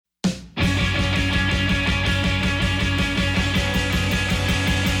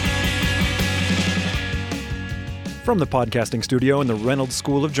From the podcasting studio in the Reynolds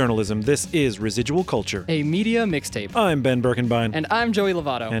School of Journalism, this is Residual Culture. A media mixtape. I'm Ben Birkenbein. And I'm Joey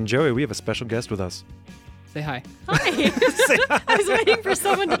Lovato. And Joey, we have a special guest with us. Say hi. Hi. I was waiting for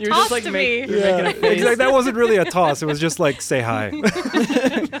someone to You're toss just like to me. You're making a face. Exactly. That wasn't really a toss. It was just like, say hi.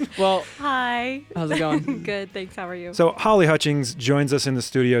 Well, Hi. how's it going? Good, thanks. How are you? So Holly Hutchings joins us in the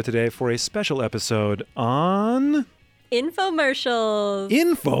studio today for a special episode on Infomercials.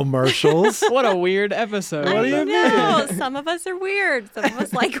 infomercials. What a weird episode. What do you I know. Some of us are weird. Some of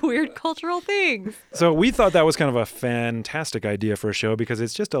us like weird cultural things. So we thought that was kind of a fantastic idea for a show because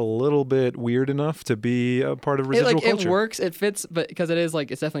it's just a little bit weird enough to be a part of residual culture. It works, it fits, but because it is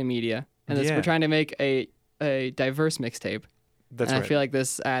it's definitely media. And Yeah. we're trying to make a diverse mixtape. That's and right. I feel like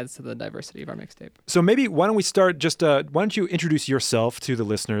this adds to the diversity of our mixtape. So maybe why don't we start just, why don't you introduce yourself to the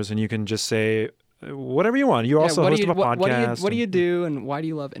listeners and you can just say whatever you want. You're also host of a podcast. What do you do and why do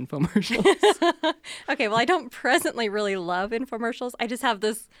you love infomercials? Okay, well, I don't presently really love infomercials. I just have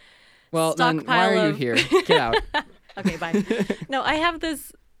this Well, then why stockpile are you of- here? Get out. Okay, bye. No, I have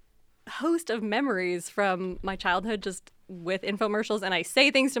this host of memories from my childhood just with infomercials, and I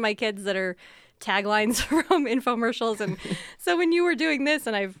say things to my kids that are taglines from infomercials. And so when you were doing this,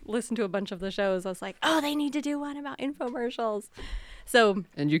 and I've listened to a bunch of the shows, I was like, oh, they need to do one about infomercials. So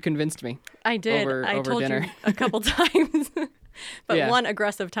And you convinced me. I did. I over told dinner. you a couple times. But Yeah. one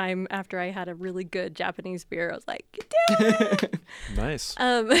aggressive time after I had a really good Japanese beer, I was like, damn. Nice.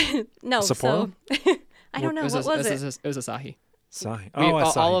 No, Sapporo? so I don't know. What was it? It was Asahi. Sahi. We- Oh,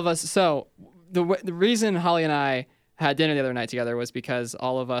 all Asahi. of us. So the reason Holly and I had dinner the other night together was because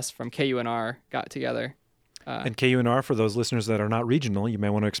all of us from KUNR got together. And KUNR, for those listeners that are not regional, you may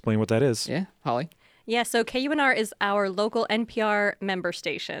want to explain what that is. Yeah, Holly. Yeah, so KUNR is our local NPR member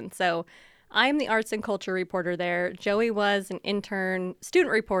station. So I'm the arts and culture reporter there. Joey was an intern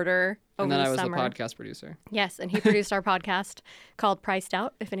student reporter over And then the I was summer. the podcast producer. Yes, and he produced our podcast called Priced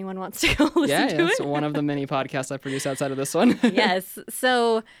Out, if anyone wants to go listen Yeah, to it's it. one of the many podcasts I produce outside of this one. Yes,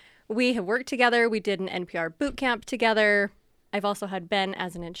 so we have worked together. We did an NPR boot camp together. I've also had Ben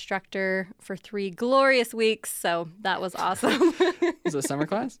as an instructor for 3 glorious weeks, so that was awesome. Is it a summer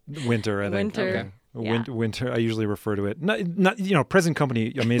class? Winter, I think. Winter. Okay. Yeah. Winter. I usually refer to it not present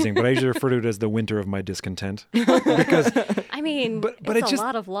company amazing, but I usually refer to it as the winter of my discontent because I mean, But it's it a just-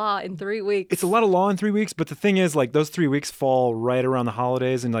 lot of law in 3 weeks. it's a lot of law in 3 weeks. But the thing is, like those 3 weeks fall right around the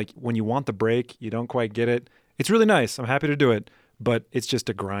holidays, and like when you want the break, you don't quite get it. It's really nice. I'm happy to do it, but it's just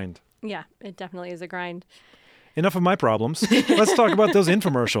a grind. Yeah, it definitely is a grind. Enough of my problems. Let's talk about those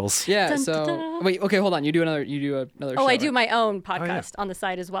infomercials. Yeah. Dun, So dun, dun. wait. Okay, hold on. You do another Oh, show, I do right? my own yeah. podcast on the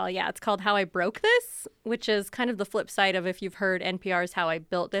side as well. Yeah, it's called How I Broke This, which is kind of the flip side of if you've heard NPR's How I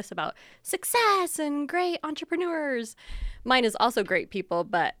Built This about success and great entrepreneurs. Mine is also great people,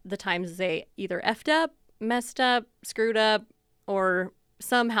 but the times they either effed up, messed up, screwed up, or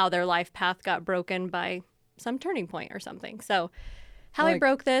somehow their life path got broken by some turning point or something. So How I like-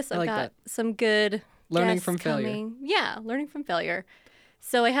 Broke This, I I've like got that. some good Learning guests from failure. coming. Yeah, learning from failure.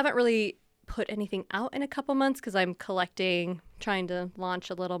 So I haven't really put anything out in a couple months because I'm trying to launch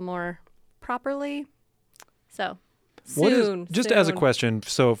a little more properly. So soon. Just as a soon. question,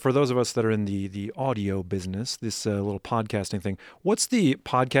 so for those of us that are in the audio business, this little podcasting thing, what's the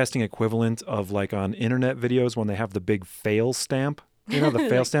podcasting equivalent of like on internet videos when they have the big fail stamp? You know, the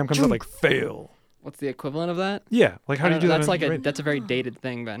fail stamp comes out like fail. What's the equivalent of that? Yeah, like how do you do that? That's like in that's a very dated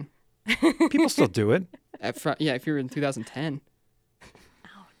thing, Ben. people still do it. Yeah, if you're in 2010.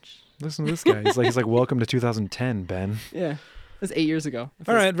 Listen to this guy. He's like, welcome to 2010, Ben. Yeah, that's 8 years ago.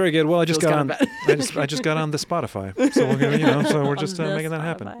 All right, very good. Well, I just feels got on. kinda I just got on the Spotify, so we're gonna, so we're just On the making that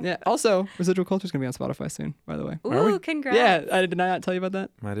happen. Spotify. Yeah. Also, Residual Culture is gonna be on Spotify soon. By the way. Are we? Ooh, congrats. Yeah, did I not tell you about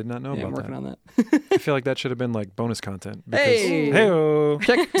that? I did not know Yeah, I'm about working that. on that. I feel like that should have been like bonus content. Because, Hey! Hey-o.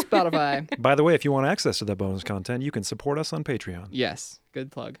 Check Spotify. By the way, if you want access to that bonus content, you can support us on Patreon. Yes,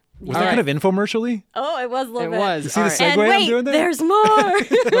 good plug. Was All that right. kind of infomercially? Oh, it was a little It bit. was. You see All the right. segue And I'm wait, doing there? there's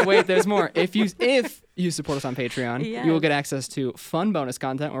more. But wait, there's more. If you support us on Patreon, you will Yes. get access to fun bonus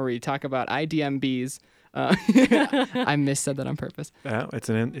content where we talk about IDMBs. I missaid that on purpose. Yeah, it's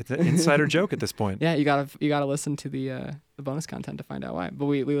an insider joke at this point. Yeah, you gotta listen to the bonus content to find out why. But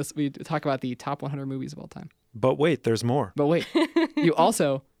we talk about the top 100 movies of all time. But wait, there's more. But wait, you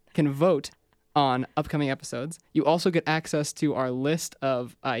also can vote on upcoming episodes. You also get access to our list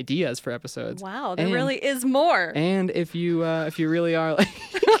of ideas for episodes. Wow, there And- really is more. And if you really are like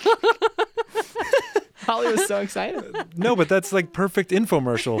Holly was so excited. No, but that's like perfect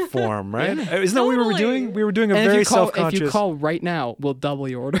infomercial form, right? Yeah. Isn't that what we were Totally. doing? We were doing a And very if self-conscious. you call right now, we'll double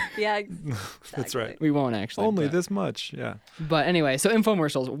your order. Yeah, That's right. We won't actually. Only but, this much, yeah. But anyway, so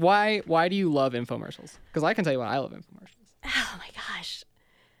infomercials. Why do you love infomercials? Because I can tell you why I love infomercials. Oh my gosh.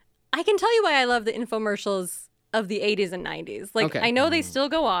 I can tell you why I love the infomercials of the 80s and 90s. Like, Okay. I know they still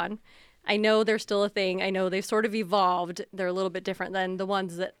go on. I know they're still a thing. I know they've sort of evolved. They're a little bit different than the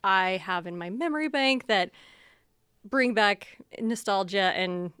ones that I have in my memory bank that bring back nostalgia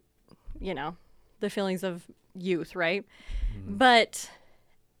and, you know, the feelings of youth, right? But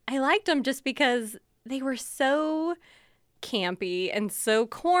I liked them just because they were so campy and so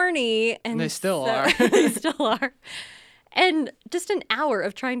corny, and They still so- are. They still are. And just an hour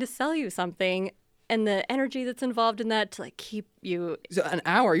of trying to sell you something and the energy that's involved in that to like keep you So an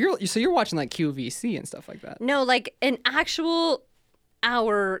hour. You're watching like QVC and stuff like that. no, like an actual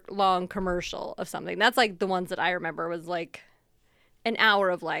hour-long commercial of something. That's like the ones that I remember was like an hour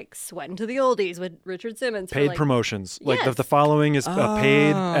of like Sweatin' to the Oldies with Richard Simmons. for, Paid like, promotions. Like Yes. the following is a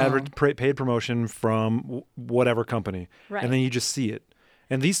paid Oh. paid promotion from whatever company. Right. And then you just see it.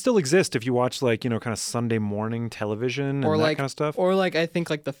 And these still exist if you watch like, kind of Sunday morning television Or and that like kind of stuff. Or like I think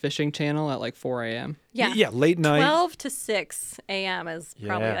like the fishing channel at like 4 a.m. Yeah. Yeah, late night. 12 to 6 a.m. is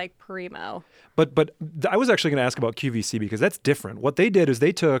probably Yeah. like primo. But I was actually going to ask about QVC because that's different. What they did is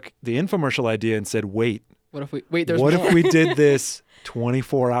they took the infomercial idea and said, wait, What if we wait? There's what more. if we did this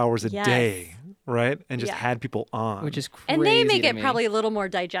 24 hours a Yes. day, right? And just Yeah. had people on. Which is crazy. And they make to it me. probably a little more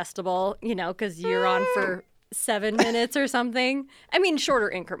digestible, because you're on for 7 minutes or something. I mean, shorter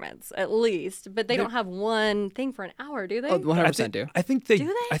increments at least, but they don't have one thing for an hour, do they? Oh, 100% think, do. I think they. Do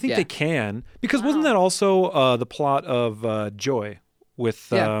they? I think Yeah. they can because wasn't that also the plot of Joy? With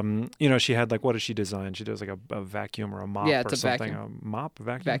Yeah. she had like what does she design? She does like a vacuum or a mop Yeah, or it's a something. vacuum. A mop, a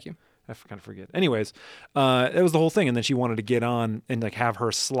vacuum. Vacuum. I kind of forget. Anyways, it was the whole thing, and then she wanted to get on and like have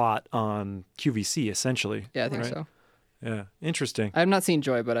her slot on QVC essentially. Yeah, I think right? so. Yeah, interesting. I have not seen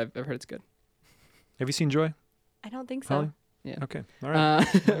Joy, but I've heard it's good. Have you seen Joy, I don't think so. Holly? Yeah. Okay, all right.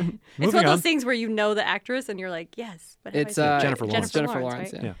 It's one Moving of those on. things where you know the actress and you're like, yes, but have I It's seen it? Jennifer Lawrence. Jennifer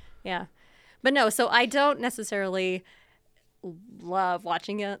Lawrence. right? Yeah. Yeah. But no, so I don't necessarily love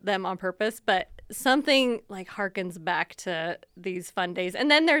watching them on purpose, but something like harkens back to these fun days. And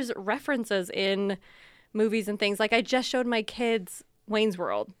then there's references in movies and things. Like I just showed my kids Wayne's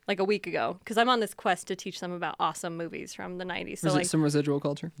World like a week ago because I'm on this quest to teach them about awesome movies from the 90s. So like Some residual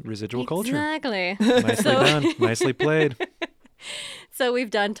culture. Residual culture. Exactly. Nicely done. Nicely played. So we've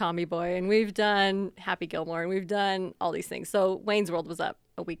done Tommy Boy and we've done Happy Gilmore and we've done all these things. So Wayne's World was up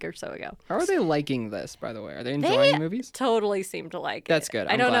a week or so ago. How are they liking this, by the way? Are they enjoying the movies? Totally seem to like it. That's good.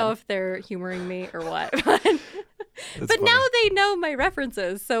 I I'm don't know glad. if they're humoring me or what. But, That's funny. now they know my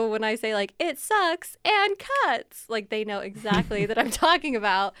references. So when I say like it sucks and cuts, like they know exactly that I'm talking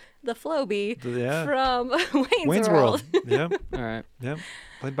about the Floby Yeah. from Wayne's, Wayne's World. World. Yeah. All right. Yeah.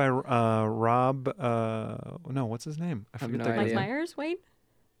 Played by Rob. No, what's his name? I forget no that Mike guy's idea. name. Myers, Wayne?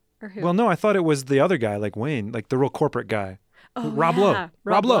 Or who? Well, no, I thought it was the other guy, like Wayne, like the real corporate guy. oh, Rob yeah. Lowe.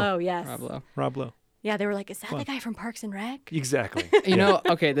 Rob Lowe. Lowe, yes. Rob Lowe. Rob Lowe. Yeah, they were like, is that the guy from Parks and Rec? Exactly. You know,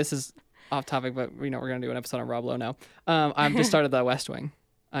 okay, this is off topic, but we're gonna do an episode on Rob Lowe now. I've just started The West Wing.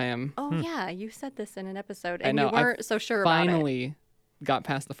 I am Oh, yeah, you said this in an episode, I and know, you weren't so sure about it. finally got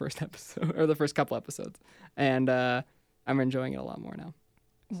past the first episode or the first couple episodes, and I'm enjoying it a lot more now.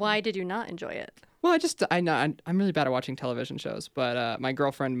 Why did you not enjoy it? Well, I'm really bad at watching television shows, but my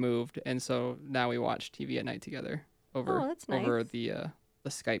girlfriend moved, and so now we watch TV at night together over Oh, that's over nice. the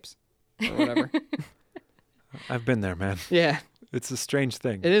Skypes or whatever. I've been there, man. Yeah, It's a strange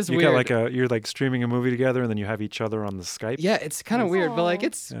thing. It is you weird. Got you're like streaming a movie together, and then you have each other on the Skype. yeah, it's kind of weird, but like Aw.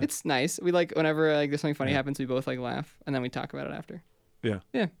 it's Yeah. it's nice. We like whenever like there's something funny Yeah. happens, we both like laugh, and then we talk about it after. Yeah.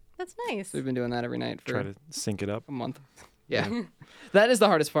 Yeah, That's nice. so we've been doing that every night for Try to sync it up. a month. Yeah, that is the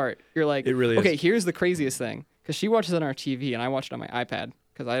hardest part. You're like, It really is. okay, here's the craziest thing, because she watches it on our TV and I watch it on my iPad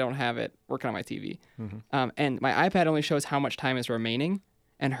because I don't have it working on my TV. Mm-hmm. And my iPad only shows how much time is remaining,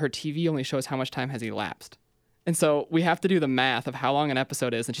 and her TV only shows how much time has elapsed. And so we have to do the math of how long an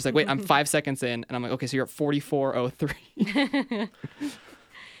episode is. And she's like, wait, I'm 5 seconds in. And I'm like, okay, so you're at 44:03.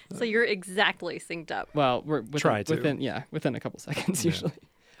 So you're exactly synced up. Well, we're Try to. within a couple seconds usually.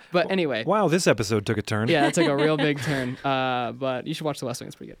 But anyway, Wow, this episode took a turn. yeah, it took a real big turn. But you should watch The West Wing.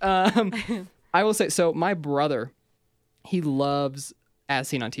 It's pretty good. I will say, so my brother, he loves As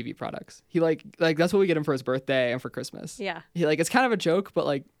Seen on TV products. He like that's what we get him for his birthday and for Christmas. Yeah. He like, it's kind of a joke, but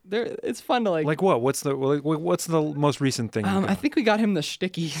like it's fun to like. Like what? What's the most recent thing? you I got? think we got him the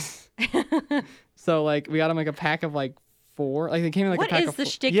Shtickies. So like we got him like a pack of like 4. Like they came in like What a pack is of the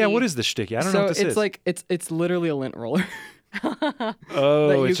 4. sticky? Yeah, what is the sticky? I don't so know what this it's is. like it's literally a lint roller.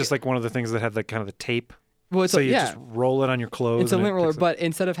 Oh, you it's just like one of the things that have the kind of the tape. Well, it's So a, you yeah, just roll it on your clothes. it's a and lint it roller, picks it- but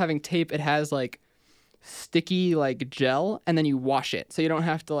instead of having tape, it has like sticky like gel, and then you wash it, so you don't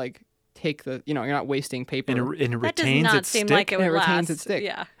have to like take the you're not wasting paper. and it That does retains not its seem stick. like it And would it retains last. its stick.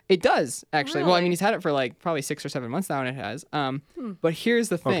 Yeah. It does actually. Well, I Really? mean, he's had it for like probably 6 or 7 months now, and it has. But here's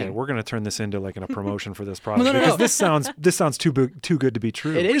the thing. Okay, we're gonna turn this into like a promotion for this product no, because no. this sounds too good to be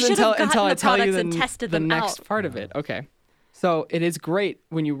true. It is should until have until I gotten the tell you products and tested the them next out. part of it. Okay. So it is great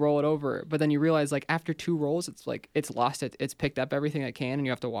when you roll it over, but then you realize like after 2 rolls, it's like it's lost it. It's picked up everything it can, and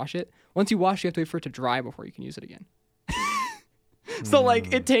you have to wash it. Once you wash, you have to wait for it to dry before you can use it again. So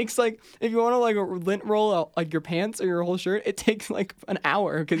like it takes like if you want to like lint roll out, like your pants or your whole shirt, it takes like an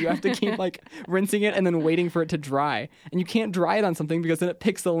hour because you have to keep like rinsing it and then waiting for it to dry. And you can't dry it on something because then it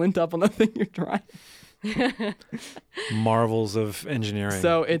picks the lint up on the thing you're drying. Marvels of engineering.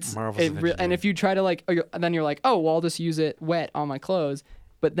 So it's Marvels of and engineering. if you try to like, then you're like, oh, well, I'll just use it wet on my clothes.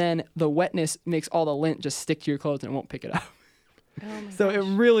 But then the wetness makes all the lint just stick to your clothes and it won't pick it up. Oh my So it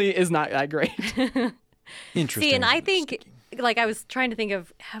really is not that great. Interesting. See, and I think, like, I was trying to think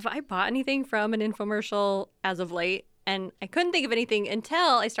of, have I bought anything from an infomercial as of late? And I couldn't think of anything until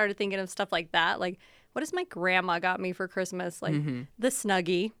I started thinking of stuff like that. Like, what has my grandma got me for Christmas? Like, the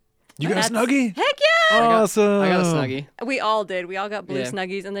Snuggie. you got a That's- Snuggie? Heck yeah! Awesome. I got a Snuggie. We all did. We all got blue Yeah.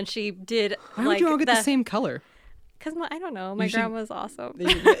 Snuggies. And then she did, Why like, would you all get the same color? Because, I don't know, my You should- grandma's awesome. You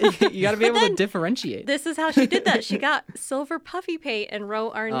got to be able to then differentiate. This is how she did that. She got silver puffy paint and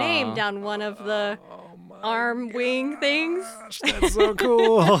wrote our name down one of the arm wing things. That's so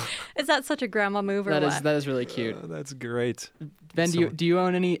cool. Is that such a grandma move or That what? is really cute. That's great. Ben, do you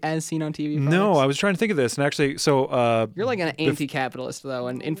own any as seen on TV? No, products? I was trying to think of this, and actually, so You're like an anti-capitalist though,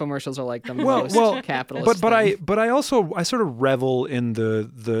 and infomercials are like the well, most capitalist. but I also I sort of revel in the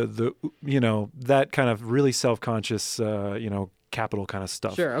that kind of really self-conscious capital kind of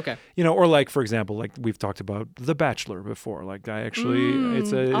stuff. Sure, okay. Or like for example, like we've talked about The Bachelor before. Like I actually,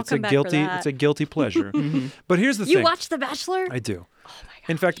 it's I'll a come back for guilty that. it's a guilty pleasure. But here's the You thing. watched The Bachelor? I do. Oh my god.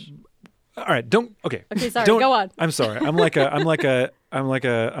 In fact, all right. Don't. Okay. Okay, sorry, Don't, go on. I'm sorry. I'm like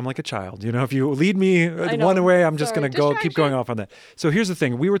a child. If you lead me know. one way, I'm just Sorry, gonna keep going off on that. So here's the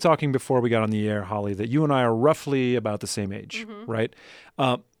thing. We were talking before we got on the air, Holly, that you and I are roughly about the same age, Mm-hmm. right?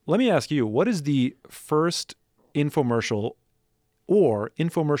 Let me ask you, what is the first infomercial or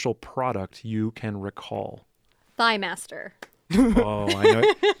infomercial product you can recall? Thigh Master. Oh, I know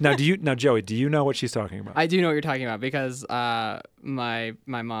it. Now, Joey, do you know what she's talking about? I do know what you're talking about because my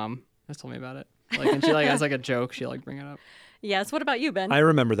mom has told me about it. Like, and she like as like a joke, she like bring it up. Yes. What about you, Ben? I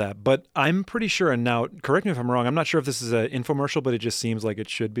remember that, but I'm pretty sure, and now correct me if I'm wrong, I'm not sure if this is an infomercial, but it just seems like it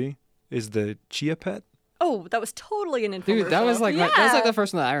should be, is the Chia Pet? Oh, that was totally an infomercial. Dude, that was like that was like the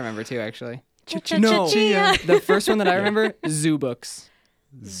first one that I remember too, actually. No, Chia. the first one that I remember, Zoo Books.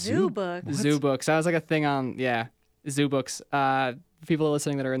 Zoo Books. Zoo Books. That was like a thing on Zoo Books. People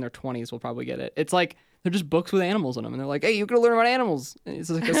listening that are in their 20s will probably get it. It's like they're just books with animals in them, and they're like, "Hey, you can learn about animals." And it's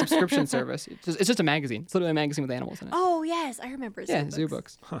like a subscription service. It's just a magazine. It's literally a magazine with animals in it. Oh, yes. I remember Zoo Yeah, Books. Zoo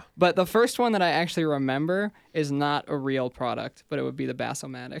Books. But the first one that I actually remember is not a real product, but it would be the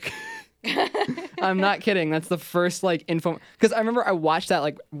Bassomatic. I'm not kidding. That's the first like info because I remember I watched that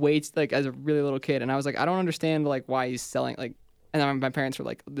like weights like as a really little kid, and I was like, I don't understand like why he's selling like. And then my parents were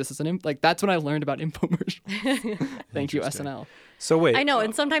like, "This is that's when I learned about infomercials." Thank you, SNL. So wait. I know,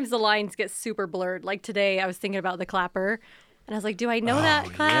 and sometimes the lines get super blurred. Like today, I was thinking about the clapper, and I was like, do I know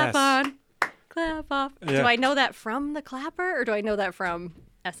that? Clap yes. on, clap off. Yeah. Do I know that from the clapper, or do I know that from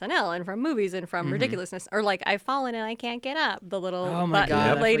SNL and from movies and from ridiculousness? Or like, I've fallen and I can't get up. The little Oh my button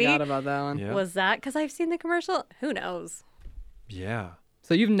god, lady. I forgot about that one. Yeah. Was that because I've seen the commercial? Who knows? Yeah.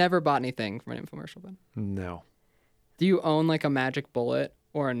 So you've never bought anything from an infomercial, then? No. Do you own like a Magic Bullet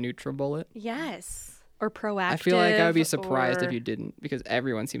or a NutriBullet? Yes. Or proactive. I feel like I would be surprised or... if you didn't, because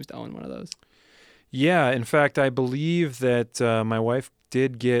everyone seems to own one of those. Yeah. In fact, I believe that my wife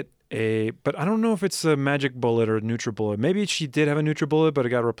did get but I don't know if it's a Magic Bullet or a NutriBullet. Maybe she did have a NutriBullet, but it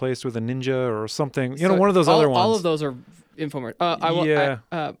got replaced with a Ninja or something. So One of those other ones. All of those are infomercials.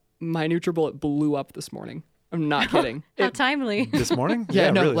 Yeah. My NutriBullet blew up this morning. I'm not kidding. How timely. This morning?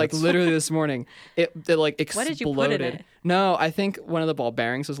 Yeah, no, really, like that's- literally this morning, it like exploded. What did you put in it? No, I think one of the ball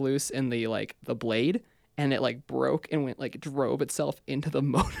bearings was loose in the blade, and it like broke and went like drove itself into the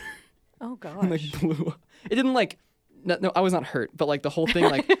motor Oh and like gosh. blew up. It didn't like. No, I was not hurt, but like the whole thing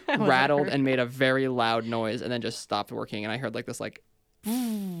like rattled and made a very loud noise, and then just stopped working, and I heard like this like.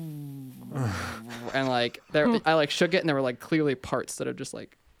 And like I like shook it, and there were like clearly parts that are just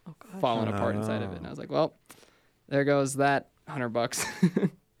like falling apart inside of it, and I was like, well, there goes that $100.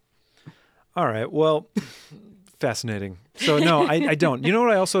 All right. Well, fascinating. So no, I don't. You know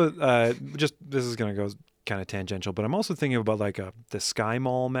what? I also just this is gonna go kind of tangential, but I'm also thinking about like the Sky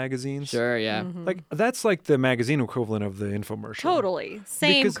Mall magazines. Sure, yeah. Like that's like the magazine equivalent of the infomercial. Totally.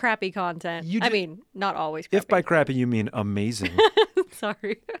 Same Because crappy content. you I ju- mean, not always crappy. If by crappy you mean amazing.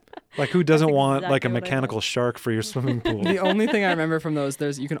 Sorry. Like who doesn't want like a exactly what I mechanical shark for your swimming pool? The only thing I remember from those,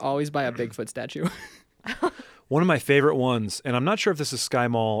 you can always buy a Bigfoot statue. One of my favorite ones, and I'm not sure if this is Sky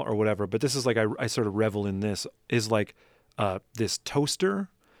Mall or whatever, but this is like I sort of revel in this, is like this toaster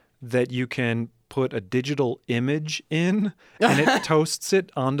that you can put a digital image in and it toasts it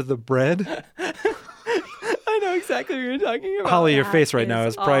onto the bread. I know exactly what you're talking about. Holly, your That face right now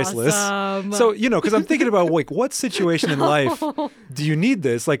is priceless. awesome. So, you know, because I'm thinking about like what situation in life do you need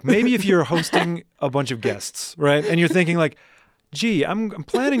this? Like maybe if you're hosting a bunch of guests, right? And you're thinking like, gee, I'm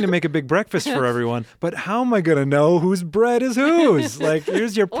planning to make a big breakfast for everyone, but how am I going to know whose bread is whose? Like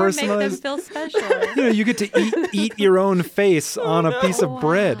here's your Or make them personalized, feel special. you know, you get to eat your own face on a piece of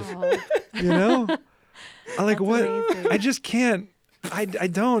bread, Wow. you know? I like That's what? amazing. I just can't. I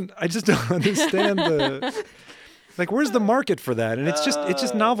just don't understand the. Like, where's the market for that? And it's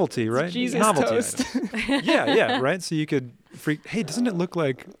just novelty, right? Jesus novelty toast. items. Yeah, right. So you could freak. Hey, doesn't it look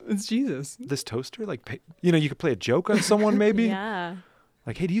like It's Jesus. this toaster? Like, you know, you could play a joke on someone, maybe. Yeah.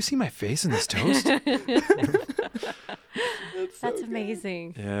 Like, hey, do you see my face in this toast? That's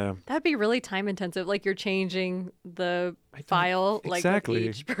amazing. Yeah. That'd be really time intensive. Like you're changing the don't- file like exactly.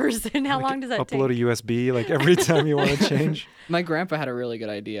 with each person. How long does that Upload take? a USB like every time you want to change. My grandpa had a really good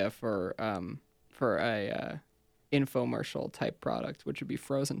idea for a infomercial type product, which would be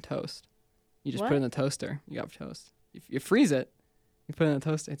frozen toast. You just put it in the toaster. You got toast. If you freeze it, you put it in the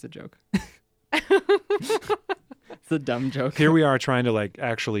toaster. It's a joke. It's a dumb joke. Here we are trying to like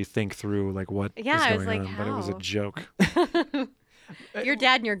actually think through like what is Yeah, I going was like, on, but it was a how? joke. Your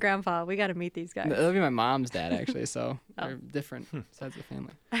dad and your grandpa. We got to meet these guys. That'll be my mom's dad, actually. So Oh. they're different sides of the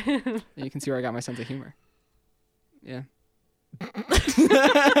family. And you can see where I got my sense of humor. Yeah.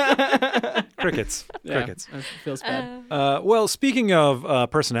 Crickets. Yeah, Crickets. It feels bad. Well, speaking of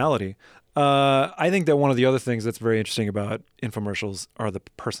personality, I think that one of the other things that's very interesting about infomercials are the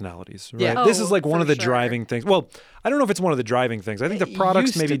personalities. Right? Yeah. This Oh, is like one for of the sure. driving things. Well, I don't know if it's one of the driving things. I think the It products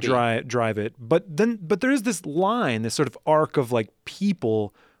used maybe to be. drive it, but there is this line, this sort of arc of like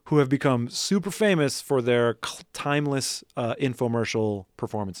people who have become super famous for their timeless infomercial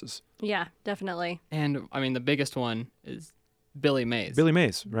performances. Yeah, definitely. And I mean, the biggest one is Billy Mays. Billy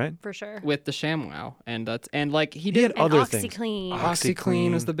Mays, right? For sure. with the ShamWow, and like he He did. had And other things. OxyClean.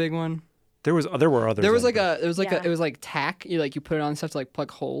 OxyClean was the big one. There were others. There was I like think. Yeah. it was like tack. You put it on stuff to like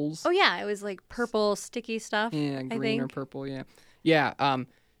plug holes. Oh yeah, it was like purple sticky stuff. Yeah, I green or think. purple. Yeah.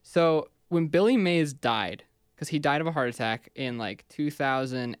 So when Billy Mays died, because he died of a heart attack in like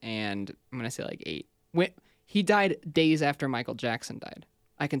 2000 and I'm gonna say like 8. When he died days after Michael Jackson died.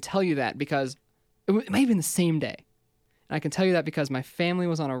 I can tell you that because it might have been the same day. And I can tell you that because my family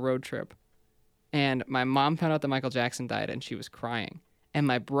was on a road trip, and my mom found out that Michael Jackson died, and she was crying. And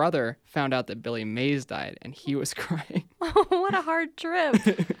my brother found out that Billy Mays died, and he was crying. What a hard trip.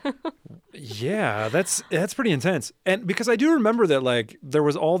 Yeah, that's pretty intense. And because I do remember that like there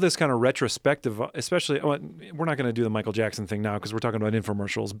was all this kind of retrospective, especially we're not going to do the Michael Jackson thing now because we're talking about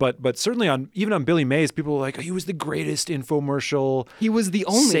infomercials, but certainly even on Billy Mays, people were like, he was the greatest infomercial He was the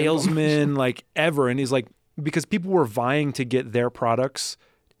only salesman like ever, and he's like, because people were vying to get their products,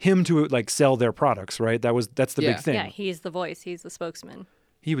 him to like sell their products, right? That's the Yeah. big thing. Yeah, he's the voice. He's the spokesman.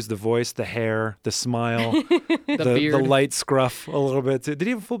 He was the voice, the hair, the smile, The the beard. light scruff a little bit. Did he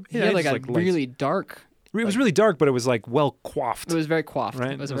have a full? He had like just, a lights. really dark. It was really dark, but it was like well coiffed. It was very coiffed.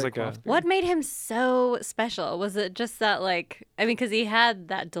 Right? It was, It was very like a- coiffed beard. What made him so special? Was it just that, like, I mean, because he had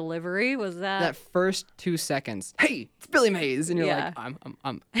that delivery? Was That that? first 2 seconds. Hey, it's Billy Mays, and you're Yeah. like,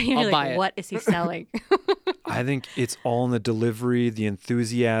 I'm You're I'll like, buy it. what is he selling? I think it's all in the delivery, the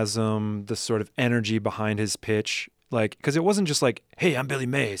enthusiasm, the sort of energy behind his pitch. Like, because it wasn't just like, hey, I'm Billy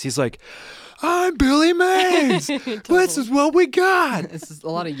Mays. He's like, I'm Billy Mays. This is what we got. It's just a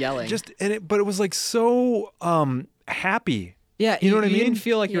lot of yelling. But it was like so happy. yeah, you know what I You mean? didn't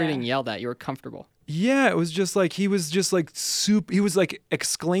feel like you were Yeah. getting yelled at. You were comfortable. Yeah, it was just like he was just like he was like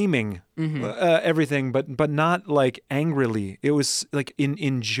exclaiming Mm-hmm. everything, but not like angrily. It was like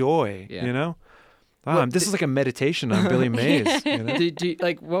in joy, Yeah. you know. Well, This is like a meditation on Billy Mays. You know?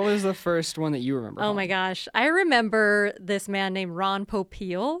 Like, what was the first one that you remember? Oh my gosh. I remember this man named Ron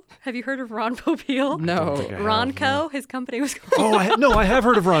Popeil. Have you heard of Ron Popeil? No. think I have, Ronco, his company was called. Oh, I have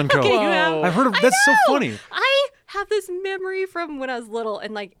heard of Ronco. Okay, you have? I've heard of. That's so know! funny. I have this memory from when I was little,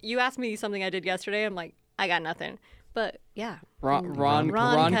 and like you asked me something I did yesterday. I'm like, I got nothing. But yeah.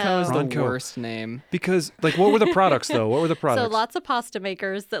 Ronco is the Ronco. worst name. Because, like, what were the products, though? What were the products? So lots of pasta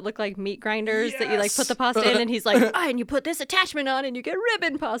makers that look like meat grinders that you like put the Yes! pasta in, and he's like, and you put this attachment on, and you get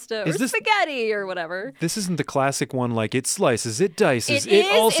ribbon pasta or Is this- spaghetti or whatever. This isn't the classic one, like, it slices, it dices, It it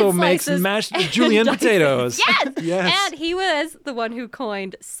is, also it makes slices mashed and julienne dices. potatoes. Yes! Yes. And he was the one who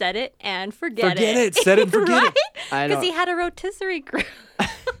coined set it and forget Forget it. Set it and forget it. right? I Because don't- he had a rotisserie grill.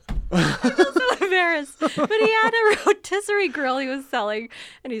 I feel so embarrassed. But he had a rotisserie grill he was selling.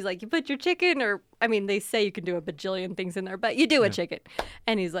 And he's like, you put your chicken, or, I mean, they say you can do a bajillion things in there, but you do a chicken.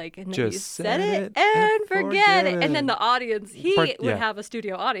 And he's like, and then you Just set set it it and and forget it. forget And then it. the audience, he Part- would yeah. have a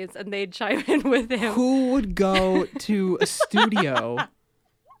studio audience, and they'd chime in with him. Who would go to a studio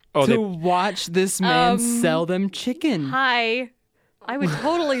Oh, to they, watch this man sell them chicken? Hi. I would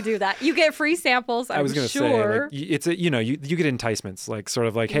totally do that. You get free samples, I'm I was going to sure. say, like, it's a, you get enticements, like, sort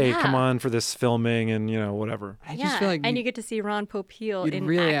of like, hey, come Yeah. on for this filming and, whatever. I Yeah, just feel like and you get to see Ron Popeil you'd in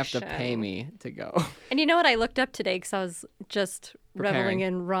really action. have to pay me to go. And you know what I looked up today because I was just reveling Preparing.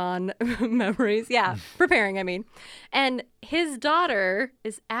 in Ron memories. Yeah, preparing, I mean. And his daughter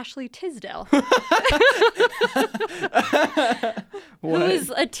is Ashley Tisdale, who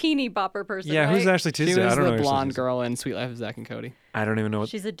is a teeny bopper person. Yeah, who's right? Ashley She Tisdale? was I don't know. the who Ashley blonde Tisdale. girl in Sweet Life of Zack and Cody. I don't even know what.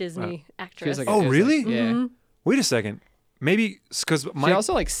 She's a Disney She actress. was like Oh, it was really? Like, yeah. Wait a second. Maybe because She my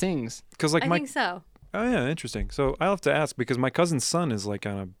also like sings. because like I my think so. oh yeah, interesting. So I'll have to ask because my cousin's son is like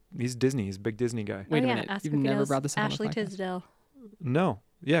he's Disney. He's a big Disney guy. Wait oh, a yeah, minute. ask You've if he never knows brought this up on the Ashley podcast. Tisdale. No,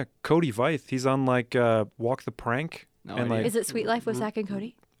 yeah, Cody Veith. He's on like Walk the Prank No and idea. like Is it Sweet Life with Zack and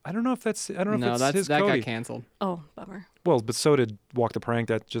Cody? I don't know if that's I don't know No, if that's his that Cody. got canceled. Oh, bummer. Well, but so did Walk the Prank.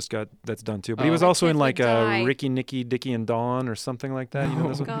 That's done too. But he Oh. was My also in kids like would die. Ricky, Nikki, Dickie, and Dawn or something like that. You know Oh,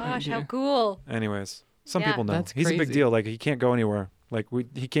 this one? Gosh, how Yeah. cool. Anyways, some Yeah. people know. That's He's a big crazy. deal. Like he can't go anywhere. Like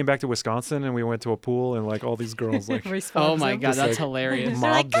he came back to Wisconsin and we went to a pool and like all these girls like Oh my god, Just, that's like, hilarious.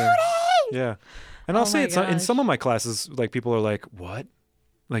 They're like, mobbed him. Yeah. And I'll Oh say my it's in gosh. some of my classes, like people are like, "What?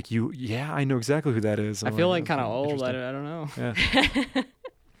 Like you? Yeah, I know exactly who that is." I I'm feel like "Oh, kind of old. interesting." I don't know. Yeah.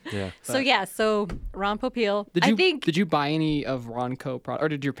 Yeah. So Ron Popeil. Did you I think did you buy any of Ronco products, or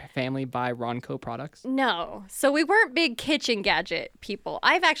did your family buy Ronco products? no. So we weren't big kitchen gadget people.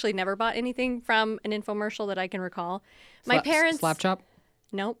 I've actually never bought anything from an infomercial that I can recall. My parents. Slap chop.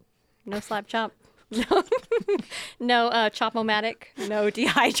 Nope. No slap chop. No. No Chop-O-Matic. No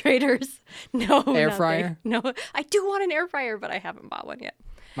dehydrators. No Air nothing. fryer? No. I do want an air fryer, but I haven't bought one yet.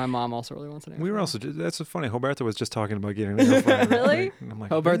 My mom also really wants an air We were fryer. also that's so funny. Roberta was just talking about getting an air fryer. Really? And I'm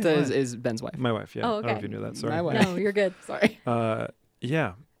like, Oh, Bertha really? Why? is Ben's wife. My wife. Yeah. Oh, I don't know if okay. you knew that. Sorry. My wife. No, you're good. Sorry.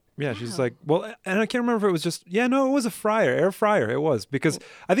 Yeah. Yeah, she's like, well, and I can't remember if it was just, no, it was a air fryer. It was because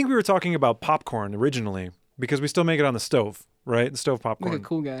I think we were talking about popcorn originally because we still make it on the stove, right? The stove Like popcorn. a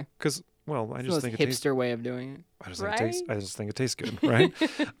cool guy. Because, well, I It's just the think most it tastes. hipster way of doing it. I just think it tastes good, right?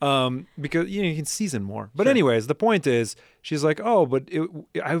 Because you can season more. But Sure. anyways, the point is, she's like, oh, but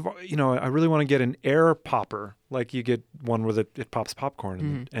I really want to get an air popper, like you get one where it pops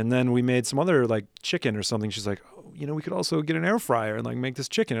popcorn, and then we made some other like chicken or something. She's like, oh, we could also get an air fryer and like make this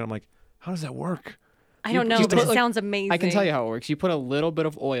chicken. And I'm like, how does that work? I don't know, you but put, it like- sounds amazing. I can tell you how it works. You put a little bit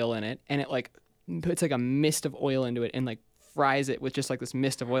of oil in it, and it like puts like a mist of oil into it, and like fries it with just like this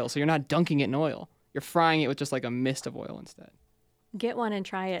mist of oil. So you're not dunking it in oil. You're frying it with just like a mist of oil instead. Get one and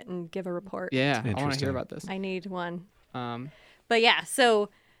try it and give a report. Yeah, I want to Interesting. hear about this. I need one. Um, But yeah, so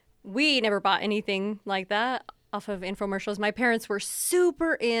we never bought anything like that off of infomercials. My parents were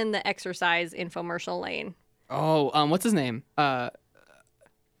super in the exercise infomercial lane. what's his name?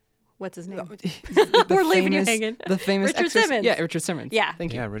 What's his name? The We're leaving you famous- hanging. The famous Richard exercise- Simmons. Yeah, Richard Simmons. Yeah.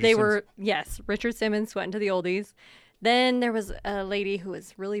 Thank you. Yeah, Richard They Simmons. were, yes, Richard Simmons went into the oldies. Then there was a lady who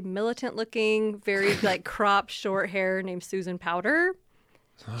was really militant looking, very like cropped short hair named Susan Powder.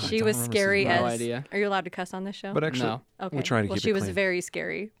 She don't was remember scary Susan. as. No idea. Are you allowed to cuss on this show? But actually, No. okay. we're trying to well, keep she it was clean. very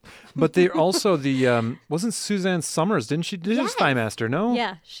scary. But they also wasn't Suzanne Summers? Didn't she? Did Yes. Thigh Master? No.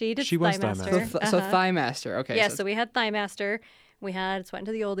 Yeah, she did She was Thigh Thigh Master. Master. So Uh-huh. Thigh Master. Okay. Yeah, so so we had Thigh Master. We had Sweat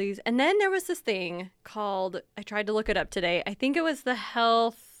into the Oldies. And then there was this thing called, I tried to look it up today. I think it was the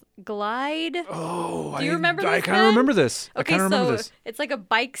Health Glide. Oh, Do you remember I this, kind of Ben? remember this. I Okay, kind of so remember this. it's like a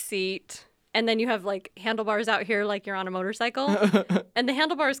bike seat. And then you have like handlebars out here like you're on a motorcycle. And the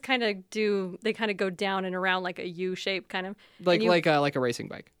handlebars kind of go down and around like a U shape kind of. like and you- like a racing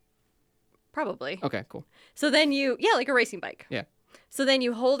bike. Probably. Okay, cool. So then like a racing bike. Yeah. So then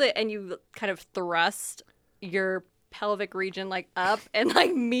you hold it and you kind of thrust your pelvic region like up and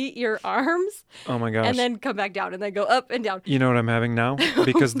like meet your arms Oh my gosh. and then come back down and then go up and down. You know what I'm having now?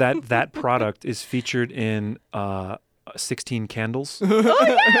 Because that product is featured in 16 Candles. Oh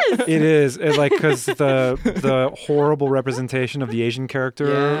yes. It is like because the horrible representation of the Asian character.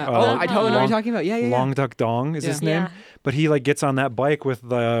 Yeah. I totally know what Long- you're talking about. Yeah. Long Duck Dong is Yeah. his name, Yeah. but he like gets on that bike with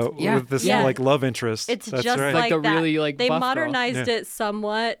Yeah. with this Yeah. like love interest. It's That's just right. Like like the that. really, like, they buff girl. modernized Yeah. it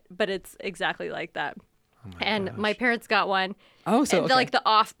somewhat, but it's exactly like that. And gosh. my parents got one. Oh, so and okay. like the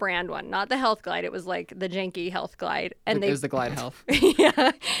off-brand one, not the Health Glide. It was like the janky Health Glide, and it was the Glide Health.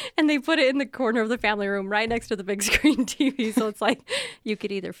 yeah, and they put it in the corner of the family room, right next to the big screen TV. So it's like you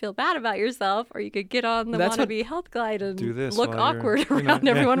could either feel bad about yourself, or you could get on the That's what- wannabe Health Glide and Do this look while you're, awkward you know, around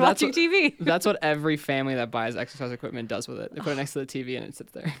yeah. everyone That's watching what- TV. That's what every family that buys exercise equipment does with it. They put it next to the TV and it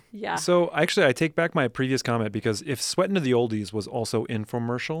sits there. Yeah. So actually, I take back my previous comment because if Sweatin' to the Oldies was also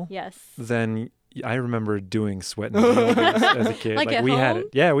infomercial, Yes. then I remember doing Sweatin' to the Oldies as a kid. Like at we had home? it.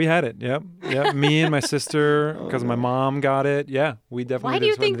 Yeah, we had it. Yep. Yep. Me and my sister, because my mom got it. Yeah, we definitely. Why did do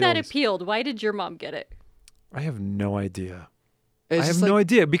you Sweatin' think to the that Oldies. appealed? Why did your mom get it? I have no idea. It's I have just no like-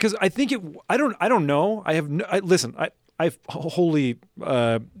 idea because I think it. I don't know. I have. No, listen. I wholly,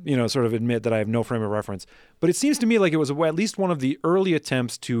 sort of admit that I have no frame of reference. But it seems to me like it was at least one of the early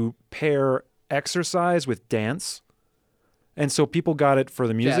attempts to pair exercise with dance. And so people got it for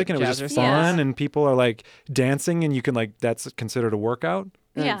the music, and it was just jazzercise. fun, Yeah. and people are like dancing, and you can like that's considered a workout.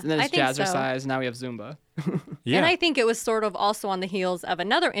 Yeah, And then I it's think so. jazzercise. Now we have Zumba. Yeah. And I think it was sort of also on the heels of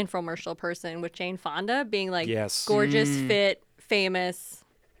another infomercial person with Jane Fonda being like Yes. gorgeous, fit, famous,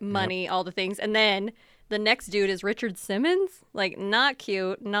 money, all the things. And then the next dude is Richard Simmons, like not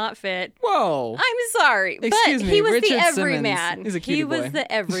cute, not fit. Whoa. I'm sorry, Excuse but me, he was Richard the Simmons everyman. is a He cutie was boy.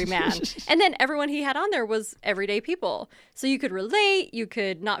 the everyman. And then everyone he had on there was everyday people. So you could relate, you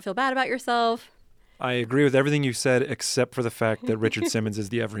could not feel bad about yourself. I agree with everything you said, except for the fact that Richard Simmons is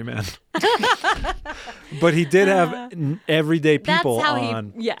the everyman. But he did have everyday people That's how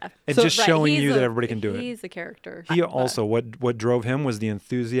on, he, yeah. and So, just right, showing he's you a- that everybody can do it. He's a character. He But also what drove him was the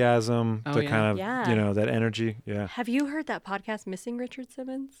enthusiasm, Oh, the yeah. kind of Yeah. that energy. Yeah. Have you heard that podcast, Missing Richard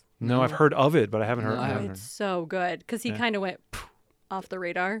Simmons? No, I've heard of it, but I haven't heard. No, I I haven't haven't. heard. It's so good because he Yeah. kind of went off the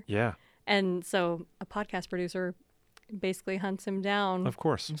radar. Yeah, And so a podcast producer basically hunts him down. of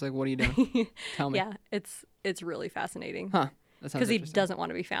course. I was like, what are you doing? Tell me. Yeah, it's really fascinating Huh. That sounds because he interesting. doesn't want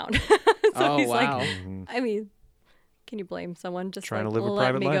to be found. so Oh, he's wow. like, I mean, can you blame someone just Trying like to live a let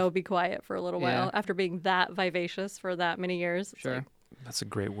private me life. go be quiet for a little Yeah. while after being that vivacious for that many years? It's Sure. like, That's a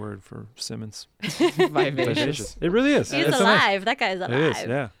great word for Simmons. Vivacious. It really is. he's It's so nice. alive. That guy's alive. It is.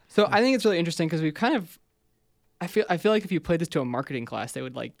 Yeah. So I think it's really interesting because we've kind of, I feel like if you played this to a marketing class, they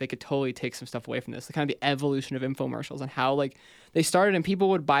could totally take some stuff away from this. The kind of the evolution of infomercials and how like they started and people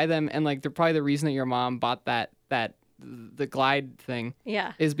would buy them and like they're probably the reason that your mom bought the Glide thing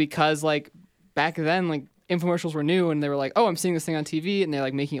Yeah. is because like back then like infomercials were new and they were like, oh, I'm seeing this thing on TV and they're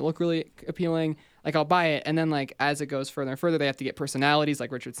like making it look really appealing. Like I'll buy it. And then like as it goes further and further, they have to get personalities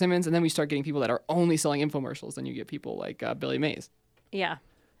like Richard Simmons. And then we start getting people that are only selling infomercials. Then you get people like Billy Mays. Yeah.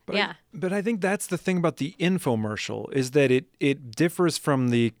 But yeah. but I think that's the thing about the infomercial is that it differs from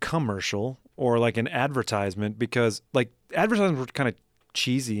the commercial or like an advertisement because like advertisements were kind of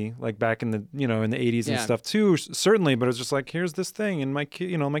cheesy like back in the in the 80s and Yeah. stuff too certainly, but it was just like here's this thing and my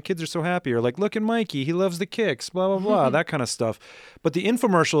kids are so happy, or like look at Mikey, he loves the kicks, blah blah blah, that kind of stuff. But the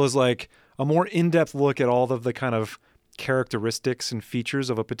infomercial is like a more in-depth look at all of the kind of characteristics and features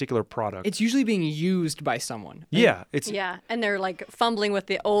of a particular product. It's usually being used by someone. yeah, it's Yeah, and they're like fumbling with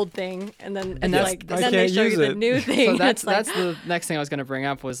the old thing, and then And it's that's- like I then they can't show use you the it. new thing. So and that's it's like, that's the next thing I was going to bring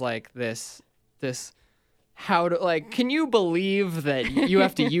up was like this how to like can you believe that you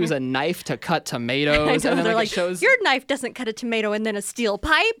have to use a knife to cut tomatoes? I know, and then they're like, like, it shows your knife doesn't cut a tomato and then a steel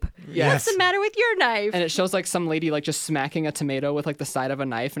pipe. Yes. What's the matter with your knife? and it shows like some lady like just smacking a tomato with like the side of a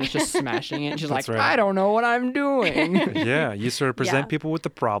knife and it's just smashing it. And she's That's like, right. I don't know what I'm doing. yeah, you sort of present Yeah. people with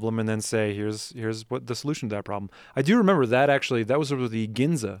the problem and then say, here's what the solution to that problem. I do remember that actually. That was sort of the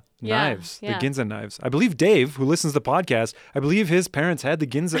Ginza Yeah, knives, yeah. the Ginza knives. I believe Dave, who listens to the podcast, I believe his parents had the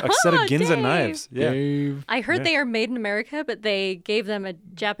Ginza, a set of Oh, Ginza Dave. knives. Yeah, Dave. I heard Yeah. they are made in America, but they gave them a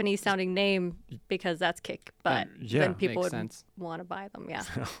Japanese sounding name because that's kick. But yeah. then people Makes would sense. want to buy them. Yeah.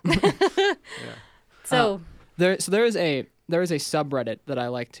 So There is a subreddit that I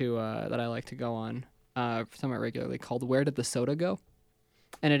like to go on somewhat regularly called Where Did the Soda Go?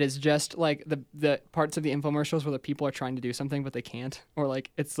 And it is just like the parts of the infomercials where the people are trying to do something but they can't, or like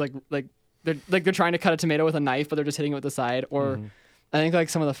it's like they're trying to cut a tomato with a knife but they're just hitting it with the side. Or I think like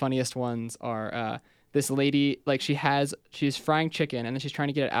some of the funniest ones are this lady like she's frying chicken and then she's trying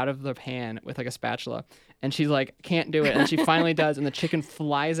to get it out of the pan with like a spatula. And she's like, can't do it. And she finally does. And the chicken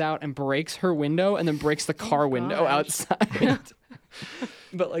flies out and breaks her window and then breaks the car window gosh. outside.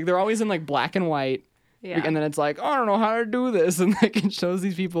 But like they're always in like black and white. Yeah. And then it's like, oh, I don't know how to do this. And like it shows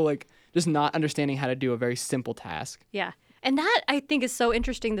these people like just not understanding how to do a very simple task. Yeah. And that I think is so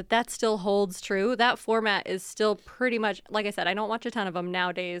interesting that still holds true. That format is still pretty much, like I said, I don't watch a ton of them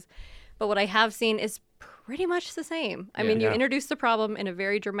nowadays, but what I have seen is pretty much the same. I mean, you introduce the problem in a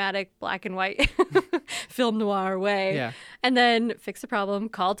very dramatic black and white film noir way, and then fix the problem,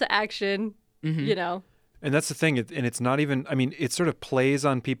 call to action, you know. And that's the thing. And it's not even, I mean, it sort of plays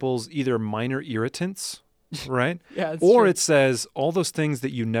on people's either minor irritants, right? Yeah, it's or true. it says all those things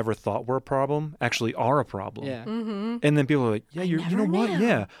that you never thought were a problem actually are a problem. Yeah. And then people are like, yeah, you know what? never knew.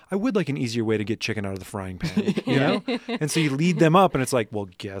 Yeah, I would like an easier way to get chicken out of the frying pan, you know? And so you lead them up and it's like, well,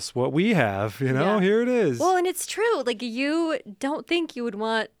 guess what we have, you know? Yeah. Here it is. Well, and it's true. Like, you don't think you would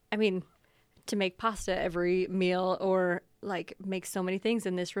want, I mean, to make pasta every meal or like make so many things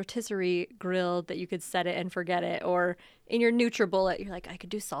in this rotisserie grill that you could set it and forget it. Or in your NutriBullet, you're like, I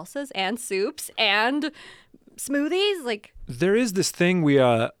could do salsas and soups and smoothies. Like, There is this thing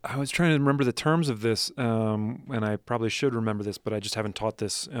I was trying to remember the terms of this, and I probably should remember this, but I just haven't taught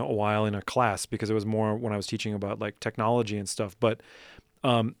this in a while in a class because it was more when I was teaching about like technology and stuff. But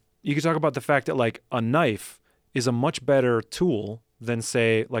you could talk about the fact that like a knife is a much better tool than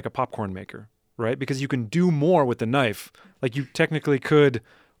say like a popcorn maker, right? Because you can do more with the knife. Like you technically could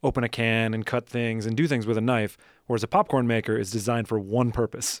open a can and cut things and do things with a knife, whereas a popcorn maker is designed for one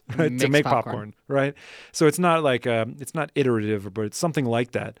purpose, right? To Makes make popcorn. popcorn, right? So it's not like it's not iterative, but it's something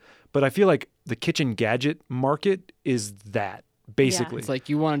like that. But I feel like the kitchen gadget market is that basically. It's like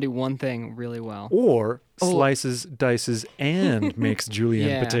you want to do one thing really well. Or slices, dices, and makes julienne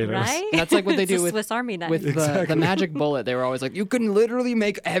Yeah. potatoes. right? And that's like what they It's do a with Swiss Army knife. with the magic bullet. They were always like, you can literally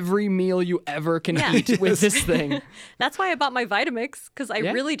make every meal you ever can Yeah. eat with this thing. That's why I bought my Vitamix, because I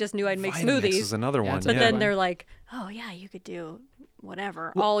Yeah. really just knew I'd make Vitamix smoothies. is another Yeah, one. it's But Yeah. then they're like, oh, yeah, you could do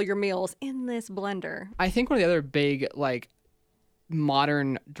whatever, all your meals in this blender. I think one of the other big like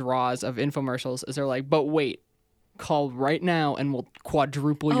modern draws of infomercials is they're like, but wait, call right now and we'll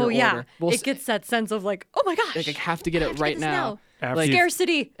quadruple your Oh, yeah. order. We'll It gets that sense of like, oh my gosh. like I have to get I it have to right this now. After Like, you-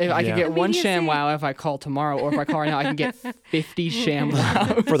 Scarcity. If I Yeah. could get one Immediacy. ShamWow if I call tomorrow, or if I call right now, I can get 50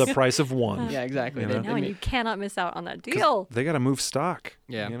 ShamWow. for the price of one. Yeah, exactly. You They- know? they No, and make- you cannot miss out on that deal. They got to move stock.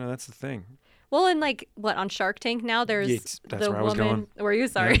 Yeah. You know, that's the thing. Well, and like what on Shark Tank now, there's Yes, that's the where I was woman. going. Were you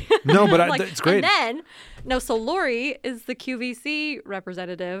sorry? No, but Like, it's great. And then so Lori is the QVC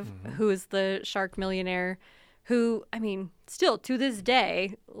representative, Mm-hmm. who is the shark millionaire, who I mean, still to this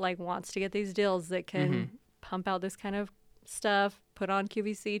day, like wants to get these deals that can Mm-hmm. pump out this kind of stuff, put on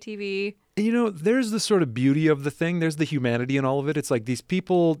QVC TV. And, you know, there's the sort of beauty of the thing. There's the humanity in all of it. It's like these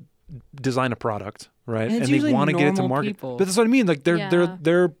people design a product, right? And it's they usually want to get it to normal market. people. But that's what I mean. Like they're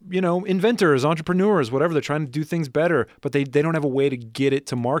Yeah. you know, inventors, entrepreneurs, whatever. They're trying to do things better, but they don't have a way to get it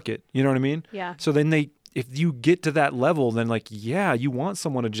to market. You know what I mean? Yeah. So then if you get to that level, then like, yeah, you want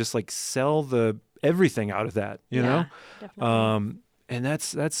someone to just like sell everything out of that, you know? Definitely. And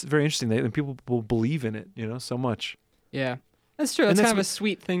that's very interesting. And people will believe in it, you know, so much. yeah, that's true. And That's that's kind of a what-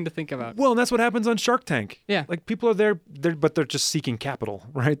 sweet thing to think about. Well, and that's what happens on Shark Tank. Yeah. Like people are there, but they're just seeking capital,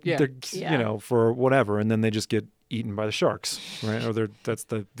 right? Yeah. They're, Yeah. you know, for whatever, and then they just get eaten by the sharks, right? Or that's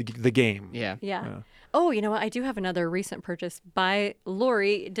the game. Yeah. Yeah. Yeah. Oh, you know what? I do have another recent purchase by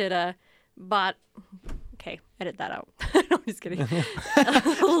Lori. Bought. Okay, edit that out. No, I'm just kidding.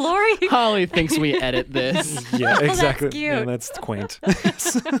 Lori. Holly thinks we edit this. Yeah, that's exactly. cute. Yeah, that's quaint.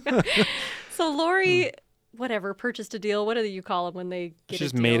 So Lori, whatever, purchased a deal. What do you call them when they get She a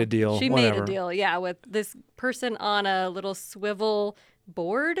just deal? made a deal, She whatever. made a deal, yeah, with this person on a little swivel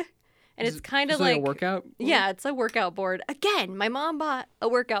board. And it's kind of Just like like a workout. Yeah, it's a workout board. Again, my mom bought a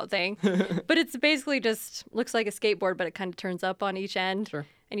workout thing, but it's basically just looks like a skateboard, but it kind of turns up on each end. Sure.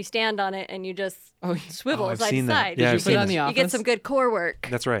 And you stand on it and you just Oh, swivel I've side seen to that. side. Yeah, you I've seen get, that. The you get Office? some good core work.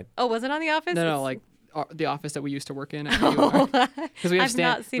 That's right. Oh, was it on The Office? No, It's- like the office that we used to work in. Because we have I've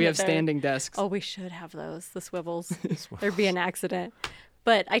not seen we it have there. standing desks. Oh, we should have those, the swivels. There'd be an accident.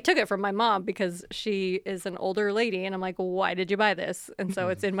 But I took it from my mom because she is an older lady, and I'm like, why did you buy this? And so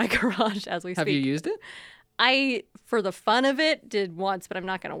it's in my garage as we Have speak. you used it? I, for the fun of it, did once, but I'm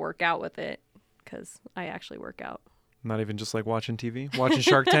not going to work out with it because I actually work out. Not even just like watching TV, watching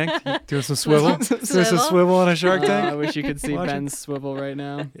Shark Tank, doing some swivel, doing some Swivel. swivel on a Shark I Tank. wish you could see Watch it. Ben's swivel right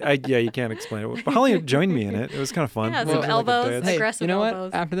now. Yeah, you can't explain it. But Holly joined me in it. It was kind of fun. Yeah, We some did like a elbows. dance. Hey, aggressive you know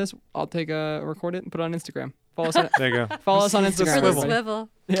elbows. what? After this, I'll take record it and put it on Instagram. Follow us on There you go. follow us on It's the Instagram. For the swivel.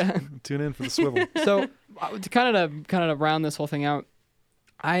 everybody. swivel. Yeah. Tune in for the swivel. So to kind of round this whole thing out,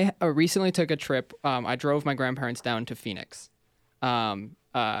 I recently took a trip. I drove my grandparents down to Phoenix.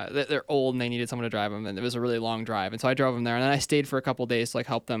 They're old and they needed someone to drive them, and it was a really long drive. And so I drove them there, and then I stayed for a couple days to like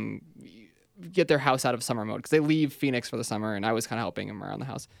help them get their house out of summer mode because they leave Phoenix for the summer, and I was kind of helping them around the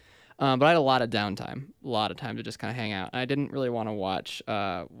house. But I had a lot of downtime, a lot of time to just kind of hang out. I didn't really want to watch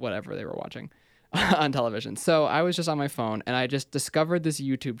whatever they were watching on television. So I was just on my phone, and I just discovered this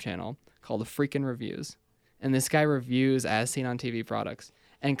YouTube channel called Freakin' Reviews. And this guy reviews as seen on TV products.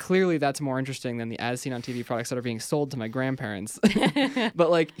 And clearly that's more interesting than the as seen on TV products that are being sold to my grandparents. But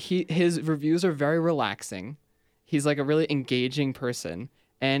like his reviews are very relaxing. He's like a really engaging person.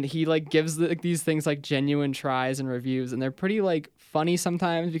 And he like gives these things like genuine tries and reviews. And they're pretty like funny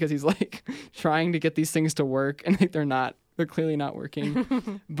sometimes because he's like trying to get these things to work. And like they're clearly not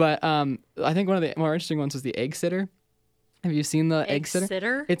working. But I think one of the more interesting ones was the egg sitter. Have you seen the egg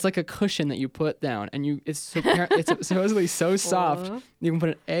sitter? It's like a cushion that you put down, and it's supposedly so soft you can put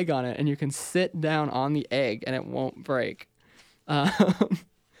an egg on it, and you can sit down on the egg, and it won't break.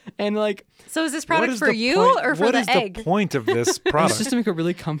 And like, so is this product for you or for the egg? What is the point of this product? It's just to make a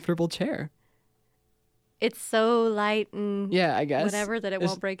really comfortable chair. It's so light and I guess whatever that it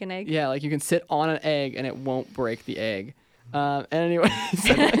won't break an egg. Yeah, like you can sit on an egg, and it won't break the egg. And anyway,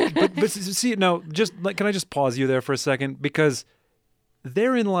 but see, no, just like, can I just pause you there for a second? Because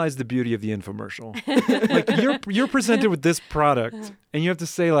therein lies the beauty of the infomercial. Like you're presented with this product, and you have to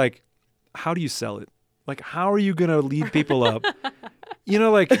say like, how do you sell it? Like, how are you gonna lead people up? You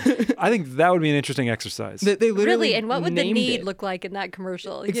know, like, I think that would be an interesting exercise. They literally really, and what would the need it. look like in that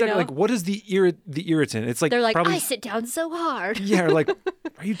commercial? Exactly. You know? Like, what is the irritant? It's like they're like, probably, I sit down so hard. Yeah, or like,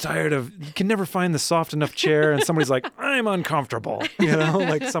 are you tired of? You can never find the soft enough chair, and somebody's like, I'm uncomfortable. You know,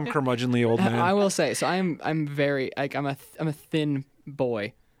 like some curmudgeonly old man. I will say, so I'm very like I'm a thin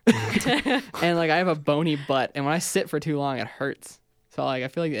boy, and like I have a bony butt, and when I sit for too long, it hurts. So like I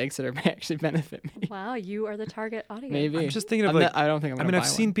feel like the egg sitter may actually benefit me. Wow, you are the target audience. Maybe. I'm just thinking of like. I don't think I'm gonna I mean, I've buy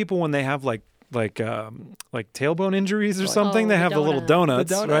seen one. people when they have like tailbone injuries or something. They the have the little donut.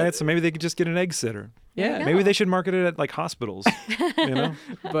 donuts, right? So maybe they could just get an egg sitter. Yeah. No. Maybe they should market it at like hospitals. You know.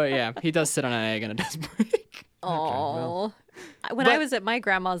 But yeah, he does sit on an egg and it does break. Oh. When I was at my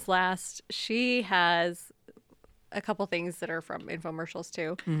grandma's last, she has a couple things that are from infomercials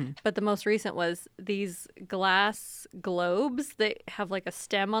too. Mm-hmm. But the most recent was these glass globes that have like a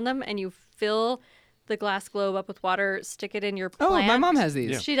stem on them, and you fill the glass globe up with water, stick it in your plant. Oh, my mom has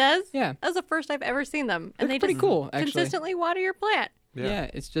these. Yeah. She does? Yeah. That's the first I've ever seen them. And They're they pretty just cool, actually. consistently water your plant. Yeah,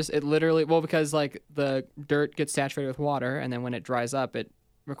 it's just it literally because like the dirt gets saturated with water, and then when it dries up, it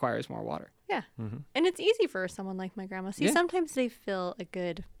requires more water. Yeah. Mm-hmm. And it's easy for someone like my grandma. See, Yeah. sometimes they fill a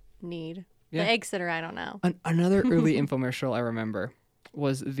good need. Yeah. The egg sitter, I don't know. Another early infomercial I remember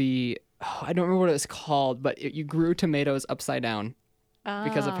was I don't remember what it was called, but you grew tomatoes upside down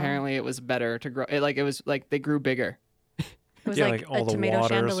because Ah. apparently it was better to grow. It was like they grew bigger. It was Yeah, like all a the tomato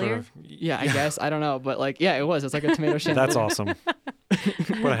water chandelier. sort of. Yeah, I guess I don't know, but like it was. It's like a tomato chandelier. That's awesome.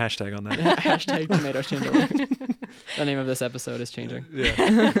 Put a hashtag on that. Hashtag tomato chandelier. The name of this episode is changing.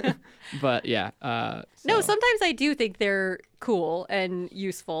 Yeah. But yeah. No, so- sometimes I do think they're cool and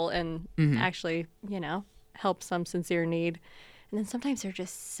useful and Mhm. actually, help some sincere need. And then sometimes they're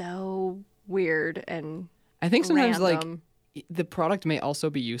just so weird and I think sometimes random. like the product may also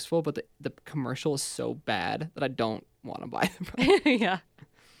be useful, but the commercial is so bad that I don't want to buy the product. yeah.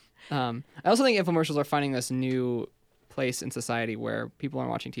 I also think infomercials are finding this new place in society where people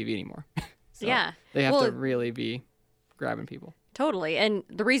aren't watching TV anymore. So Yeah. They have Well, to really be grabbing people. Totally. And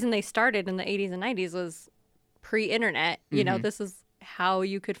the reason they started in the 80s and 90s was pre-internet. You know, Mhm. this is how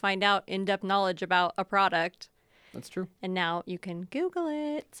you could find out in-depth knowledge about a product. That's true. And now you can Google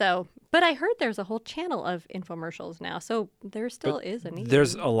it. So, but I heard there's a whole channel of infomercials now. So there still is a need.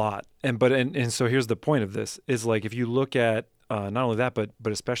 There's a lot, and so here's the point of this: is like if you look at not only that, but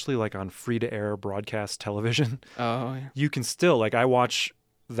especially like on free-to-air broadcast television, Oh, yeah. you can still like I watch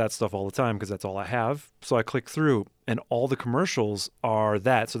that stuff all the time because that's all I have. So I click through, and all the commercials are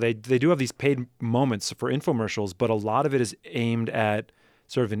that. So they do have these paid moments for infomercials, but a lot of it is aimed at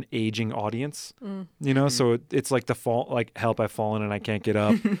sort of an aging audience, you know. So it's like like help, I've fallen and I can't get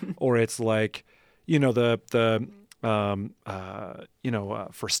up, or it's like,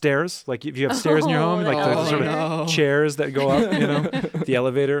 for stairs, like if you have stairs in your home, like the Oh, sort of no. chairs that go up, the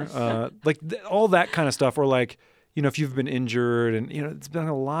elevator, all that kind of stuff, or like, if you've been injured, and it's been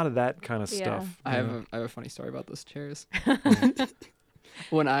a lot of that kind of Yeah. stuff. I have a funny story about those chairs.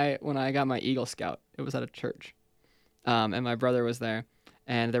 When I got my Eagle Scout, it was at a church, and my brother was there,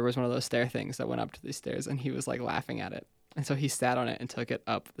 and there was one of those stair things that went up to these stairs, and he was like laughing at it, And so he sat on it and took it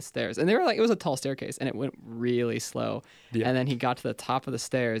up the stairs. And they were like, it was a tall staircase and it went really slow. Yeah. And then he got to the top of the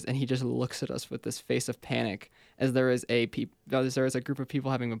stairs and he just looks at us with this face of panic as there is a group of people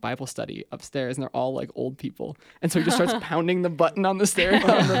having a Bible study upstairs and they're all like old people. And so he just starts pounding the button on the stair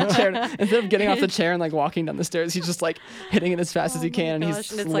on the chair. Instead of getting off the chair and like walking down the stairs, he's just like hitting it as fast as he can. And he's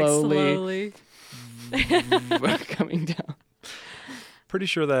It's slowly slowly. coming down. Pretty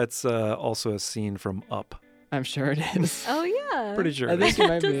sure that's also a scene from Up. I'm sure it is. Oh yeah. Pretty sure. I think it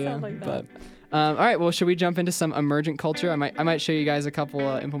might does be. Yeah. sound like that. But all right. Well, should we jump into some emergent culture? I might show you guys a couple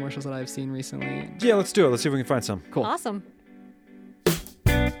infomercials that I've seen recently. Yeah, let's do it. Let's see if we can find some. Cool. Awesome.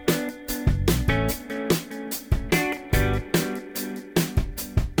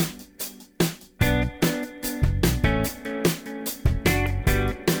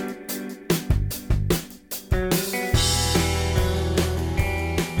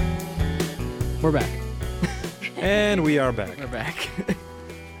 We're back. And we are back. We're back.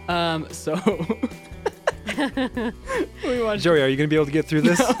 So we watched. Joey, are you going to be able to get through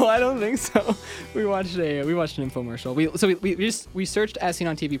this? No, I don't think so. We watched an infomercial. We searched as seen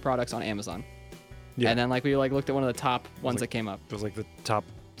on TV products on Amazon. Yeah. And then we looked at one of the top ones that came up. It was like the top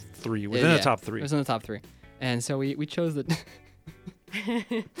 3, within the top 3. It was in the top 3. And so we chose the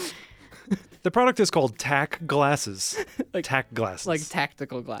The product is called Tack Glasses. Like- Tack Glasses. like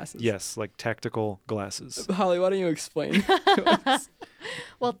tactical glasses. Yes, like tactical glasses. Holly, why don't you explain?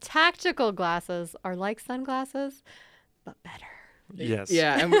 Well, tactical glasses are like sunglasses, but better. Yes.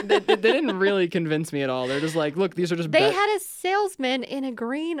 Yeah, and they didn't really convince me at all. They're just like, look, these are just. They had a salesman in a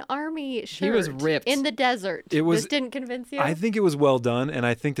green army shirt. was ripped. in the desert. It was- This didn't convince you. I think it was well done, and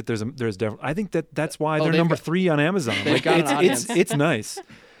I think that there's definitely. I think that's why Oh, they're they've number got- 3 on Amazon. they've Like got an it's audience. it's nice.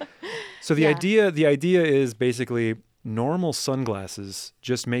 So the Yeah. idea is basically normal sunglasses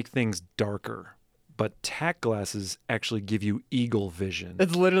just make things darker, but tack glasses actually give you eagle vision.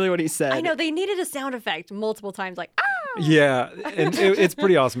 That's literally what he said. I know they needed a sound effect multiple times, like ah. Yeah, and it's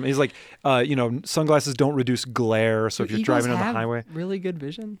pretty awesome. He's like, sunglasses don't reduce glare, so if Do you're eagles driving on have the highway, really good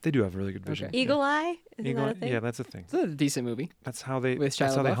vision. they do have really good vision. Okay. Eagle eye. Isn't Eagle- that a thing? yeah, that's a thing. It's a decent movie. That's how they With Shia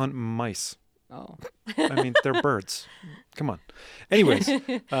that's how they LaBeouf? hunt mice. Oh, I mean, they're birds. Come on. Anyways, So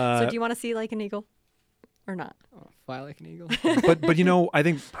do you want to see like an eagle, or not? fly like an eagle. but I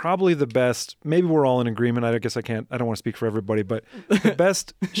think probably the best. Maybe we're all in agreement. I guess I don't want to speak for everybody, but the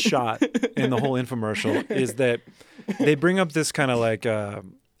best shot in the whole infomercial is that they bring up this kind of like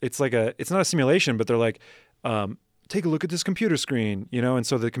it's not a simulation, but they're like. Take a look at this computer screen, and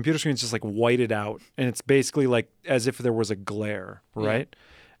so the computer screen is just like whited out, and it's basically like as if there was a glare, right?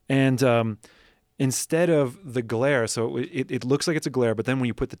 And instead of the glare, so it looks like it's a glare, but then when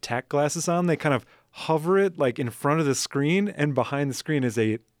you put the tack glasses on, they kind of hover it like in front of the screen, and behind the screen is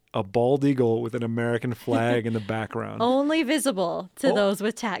a bald eagle with an American flag in the background. Only visible to those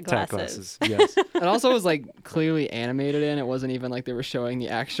with tack Tack glasses. glasses, yes. It also was like clearly animated in. It wasn't even like they were showing the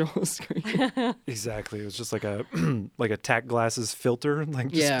actual screen. Exactly. It was just like a like a tack glasses filter, like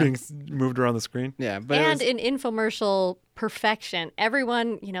just Yeah. being moved around the screen. Yeah, but And it was, in infomercial perfection,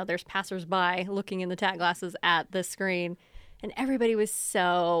 everyone, there's passersby looking in the tack glasses at the screen, and everybody was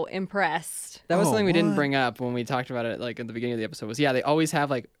so impressed. that was Oh, something we didn't what? bring up when we talked about it like at the beginning of the episode. Was they always have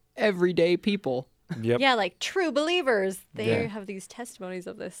like everyday people. Yep. Yeah, like true believers. They Yeah. have these testimonies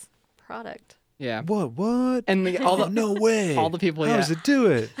of this product. Yeah, What? and all the No way. all the people. How Yeah, does it do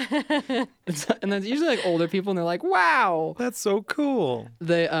it? and then usually like older people, and they're like, "Wow." That's so cool.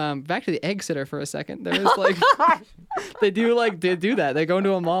 They back to the egg sitter for a second. There was like they do that. They go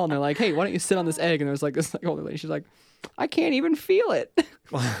into a mall and they're like, "Hey, why don't you sit on this egg?" And there's like this older lady. She's like, "I can't even feel it."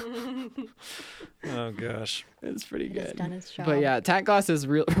 Oh gosh. It's pretty It's good. done its job. But yeah, tack glasses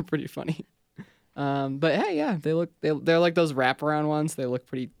are pretty funny. But hey, yeah, they're like those wraparound ones. They look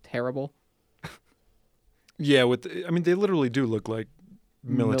pretty terrible. Yeah, they literally do look like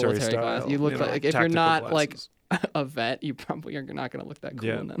military style. glasses. You look like if you're tactical not glasses. like a vet, you probably are not gonna look that cool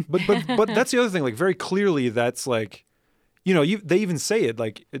yeah. in them. But that's the other thing. Like very clearly, that's like, they even say it.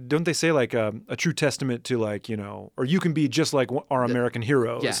 Like, don't they say like a true testament to like or you can be just like our American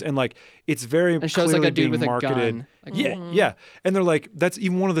heroes. Yeah. And like it's very It shows clearly like a dude being with a marketed. gun. Like, Yeah. And they're like, that's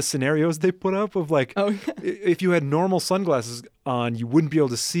even one of the scenarios they put up of like, Oh, yeah. if you had normal sunglasses on, you wouldn't be able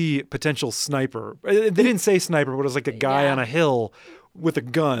to see potential sniper. They didn't say sniper, but it was like a guy Yeah. on a hill with a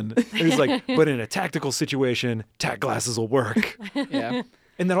gun. And he's like, but in a tactical situation, tack glasses will work. yeah.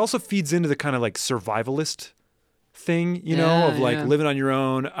 And that also feeds into the kind of like survivalist thing, Yeah, of like yeah. living on your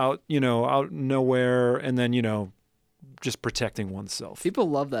own out nowhere, and then, just protecting oneself. People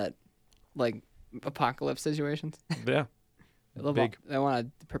love that, like apocalypse situations. Yeah. They love Big. They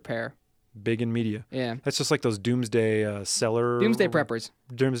want to prepare. big in media. Yeah. That's just like those doomsday seller. Doomsday preppers.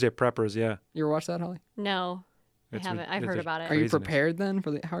 Doomsday preppers, yeah. You ever watch that, Holly? No, I It's haven't. ri- I've heard it's about it. Are you Craziness. prepared then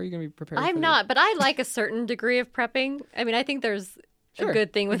for the? How are you going to be prepared? for I'm the- not, but I like a certain degree of prepping. I mean, I think there's Sure. a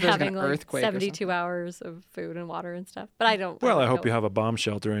good thing If with there's like having an like earthquake or 72 hours of food and water and stuff. But I don't. Well, I hope you have a bomb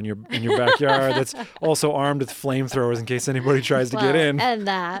shelter in your backyard that's also armed with flamethrowers in case anybody tries to get in And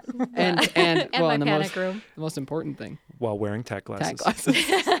that. And and well, my and panic room. the most important thing, while wearing tack glasses. tack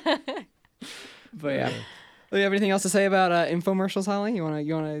glasses. But yeah. Do you have anything else to say about infomercials, Holly? You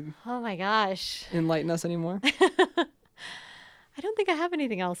wanna Oh my gosh. enlighten us anymore? I don't think I have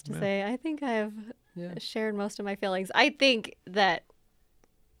anything else to say. I think I have Yeah. shared most of my feelings. I think that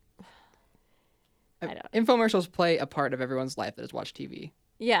I don't. Infomercials play a part of everyone's life that has watched TV.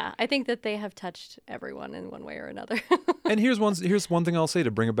 Yeah, I think that they have touched everyone in one way or another. And here's one thing I'll say to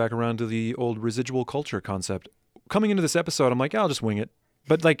bring it back around to the old residual culture concept. Coming into this episode, I'm like, I'll just wing it.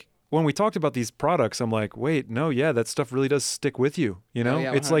 But like when we talked about these products, I'm like, wait, no, yeah, that stuff really does stick with you. You know,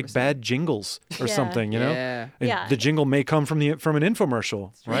 yeah, it's like 100%. bad jingles or Yeah. something. You know, Yeah. and Yeah. the jingle may come from an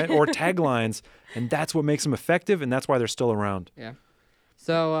infomercial, right, or taglines, and that's what makes them effective, and that's why they're still around. Yeah.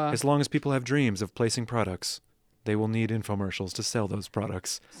 So As long as people have dreams of placing products, they will need infomercials to sell those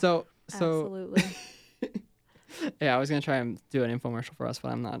products. so Absolutely. yeah, I was gonna try and do an infomercial for us, but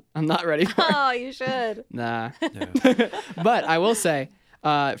I'm not ready for it. Oh, you should. Nah. Yeah. But I will say,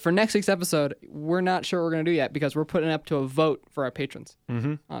 for next week's episode, we're not sure what we're going to do yet because we're putting it up to a vote for our patrons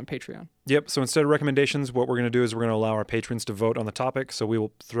on Patreon. Yep. So instead of recommendations, what we're going to do is we're going to allow our patrons to vote on the topic. So we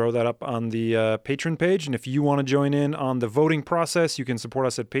will throw that up on the patron page. And if you want to join in on the voting process, you can support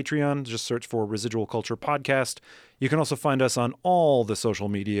us at Patreon. Just search for Residual Culture Podcast. You can also find us on all the social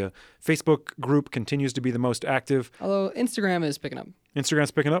media. Facebook group continues to be the most active. Although Instagram is picking up.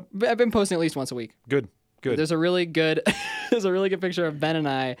 Instagram's picking up. I've been posting at least once a week. Good. Good. There's a really good picture of Ben and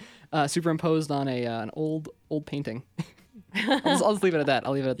I superimposed on an old painting. I'll just leave it at that.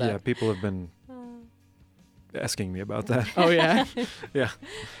 I'll leave it at that. Yeah, people have been asking me about that. Oh yeah. Yeah.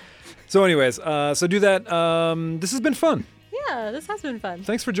 So anyways, so do that. This has been fun. Yeah, this has been fun.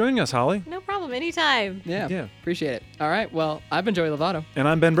 Thanks for joining us, Holly. No problem. Anytime. Yeah. Yeah. Appreciate it. All right. Well, I've been Joey Lovato. And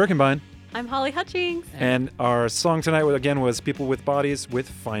I'm Ben Birkenbein. I'm Holly Hutchings. And our song tonight, again, was People with Bodies with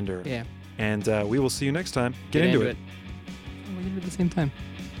Finder. Yeah. And we will see you next time. Get into it. We're gonna do it at the same time.